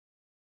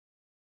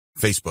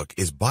Facebook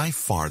is by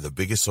far the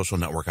biggest social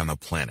network on the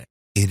planet.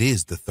 It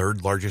is the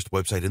third largest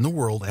website in the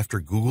world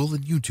after Google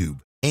and YouTube,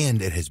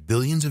 and it has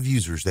billions of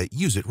users that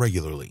use it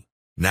regularly.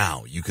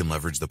 Now you can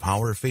leverage the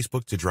power of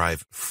Facebook to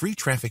drive free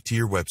traffic to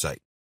your website.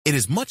 It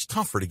is much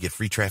tougher to get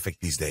free traffic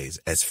these days,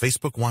 as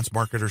Facebook wants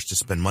marketers to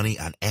spend money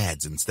on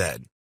ads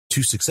instead.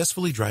 To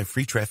successfully drive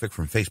free traffic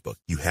from Facebook,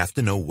 you have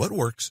to know what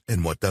works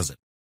and what doesn't.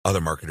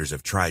 Other marketers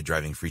have tried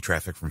driving free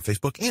traffic from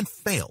Facebook and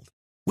failed.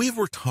 We have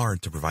worked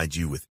hard to provide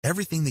you with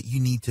everything that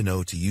you need to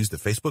know to use the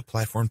Facebook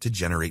platform to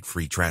generate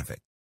free traffic.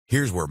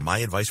 Here's where my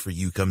advice for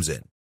you comes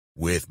in.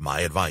 With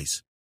my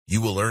advice,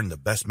 you will learn the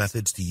best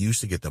methods to use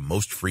to get the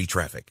most free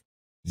traffic.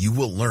 You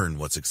will learn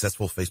what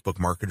successful Facebook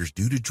marketers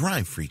do to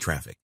drive free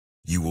traffic.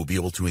 You will be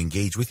able to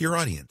engage with your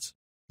audience.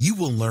 You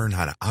will learn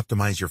how to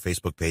optimize your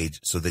Facebook page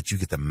so that you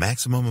get the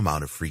maximum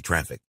amount of free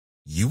traffic.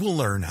 You will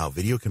learn how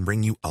video can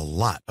bring you a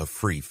lot of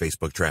free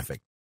Facebook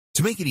traffic.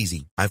 To make it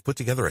easy, I've put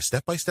together a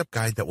step-by-step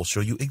guide that will show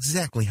you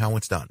exactly how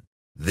it's done.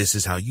 This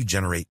is how you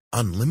generate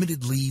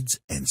unlimited leads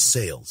and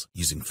sales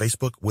using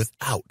Facebook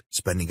without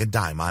spending a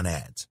dime on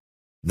ads.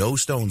 No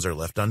stones are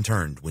left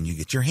unturned when you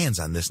get your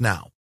hands on this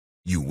now.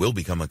 You will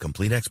become a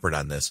complete expert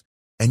on this,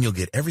 and you'll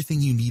get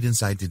everything you need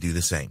inside to do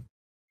the same.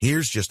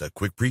 Here's just a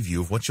quick preview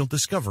of what you'll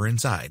discover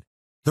inside.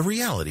 The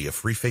reality of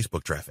free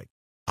Facebook traffic.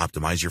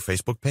 Optimize your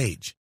Facebook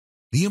page.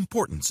 The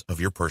importance of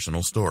your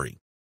personal story.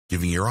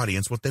 Giving your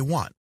audience what they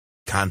want.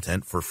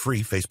 Content for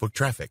free Facebook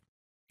traffic.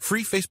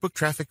 Free Facebook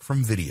traffic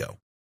from video.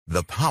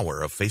 The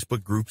power of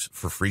Facebook groups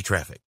for free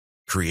traffic.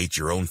 Create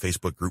your own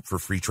Facebook group for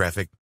free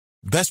traffic.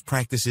 Best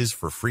practices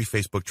for free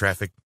Facebook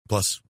traffic,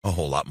 plus a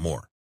whole lot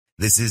more.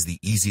 This is the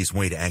easiest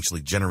way to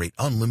actually generate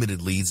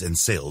unlimited leads and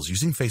sales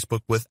using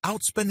Facebook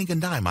without spending a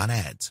dime on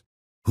ads.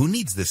 Who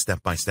needs this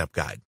step-by-step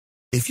guide?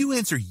 If you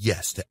answer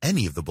yes to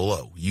any of the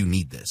below, you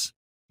need this.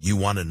 You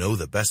want to know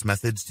the best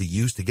methods to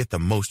use to get the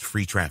most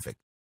free traffic.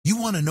 You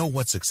want to know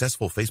what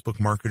successful Facebook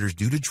marketers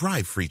do to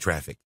drive free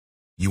traffic.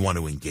 You want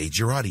to engage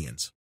your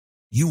audience.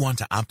 You want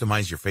to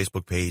optimize your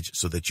Facebook page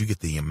so that you get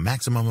the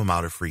maximum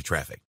amount of free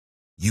traffic.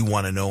 You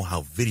want to know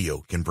how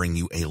video can bring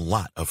you a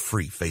lot of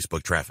free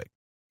Facebook traffic.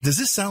 Does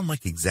this sound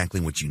like exactly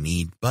what you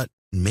need? But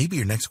maybe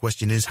your next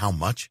question is how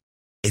much?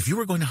 If you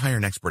were going to hire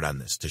an expert on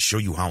this to show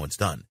you how it's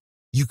done,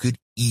 you could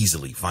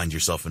easily find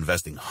yourself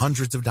investing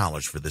hundreds of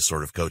dollars for this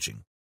sort of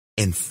coaching.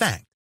 In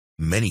fact,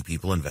 many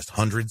people invest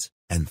hundreds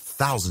and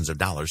thousands of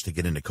dollars to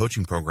get into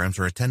coaching programs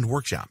or attend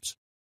workshops.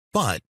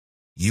 But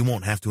you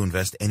won't have to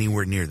invest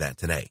anywhere near that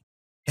today.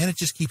 And it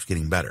just keeps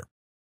getting better.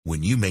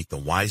 When you make the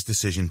wise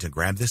decision to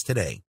grab this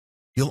today,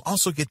 you'll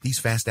also get these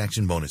fast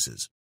action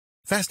bonuses.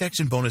 Fast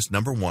Action Bonus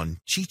number 1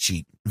 cheat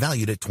sheet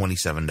valued at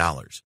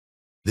 $27.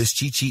 This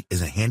cheat sheet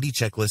is a handy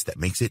checklist that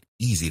makes it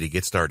easy to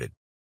get started.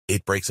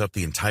 It breaks up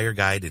the entire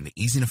guide into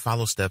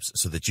easy-to-follow steps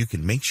so that you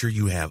can make sure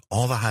you have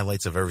all the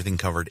highlights of everything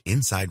covered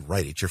inside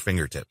right at your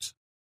fingertips.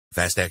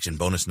 Fast Action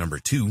Bonus number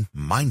 2,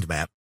 Mind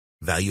Map,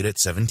 valued at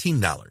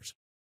 $17.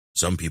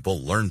 Some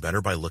people learn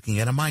better by looking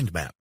at a mind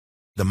map.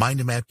 The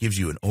mind map gives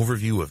you an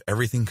overview of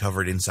everything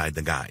covered inside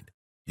the guide.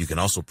 You can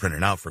also print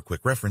it out for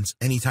quick reference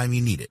anytime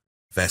you need it.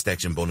 Fast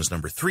Action Bonus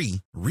number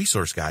 3,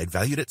 Resource Guide,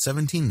 valued at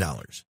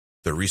 $17.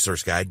 The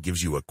Resource Guide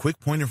gives you a quick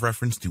point of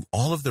reference to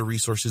all of the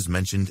resources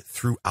mentioned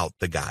throughout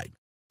the guide.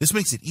 This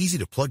makes it easy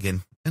to plug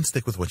in and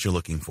stick with what you're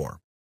looking for.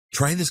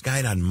 Try this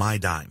guide on my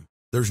dime.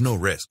 There's no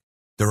risk.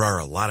 There are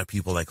a lot of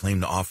people that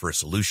claim to offer a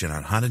solution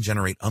on how to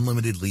generate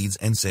unlimited leads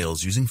and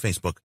sales using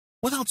Facebook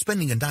without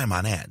spending a dime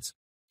on ads.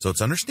 So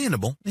it's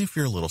understandable if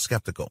you're a little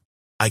skeptical.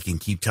 I can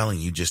keep telling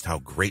you just how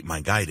great my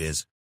guide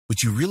is,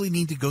 but you really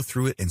need to go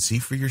through it and see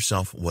for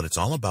yourself what it's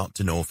all about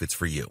to know if it's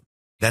for you.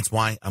 That's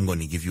why I'm going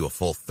to give you a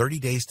full 30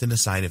 days to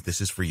decide if this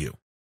is for you.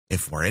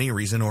 If for any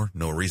reason or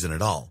no reason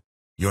at all,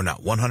 you're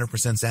not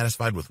 100%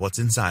 satisfied with what's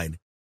inside,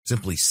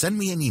 simply send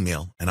me an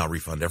email and I'll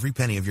refund every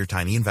penny of your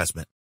tiny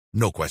investment.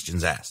 No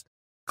questions asked.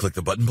 Click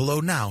the button below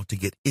now to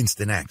get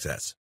instant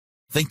access.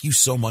 Thank you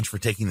so much for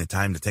taking the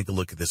time to take a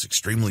look at this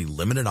extremely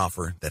limited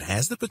offer that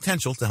has the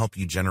potential to help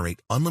you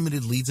generate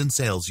unlimited leads and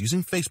sales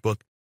using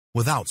Facebook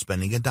without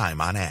spending a dime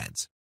on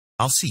ads.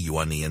 I'll see you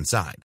on the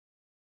inside.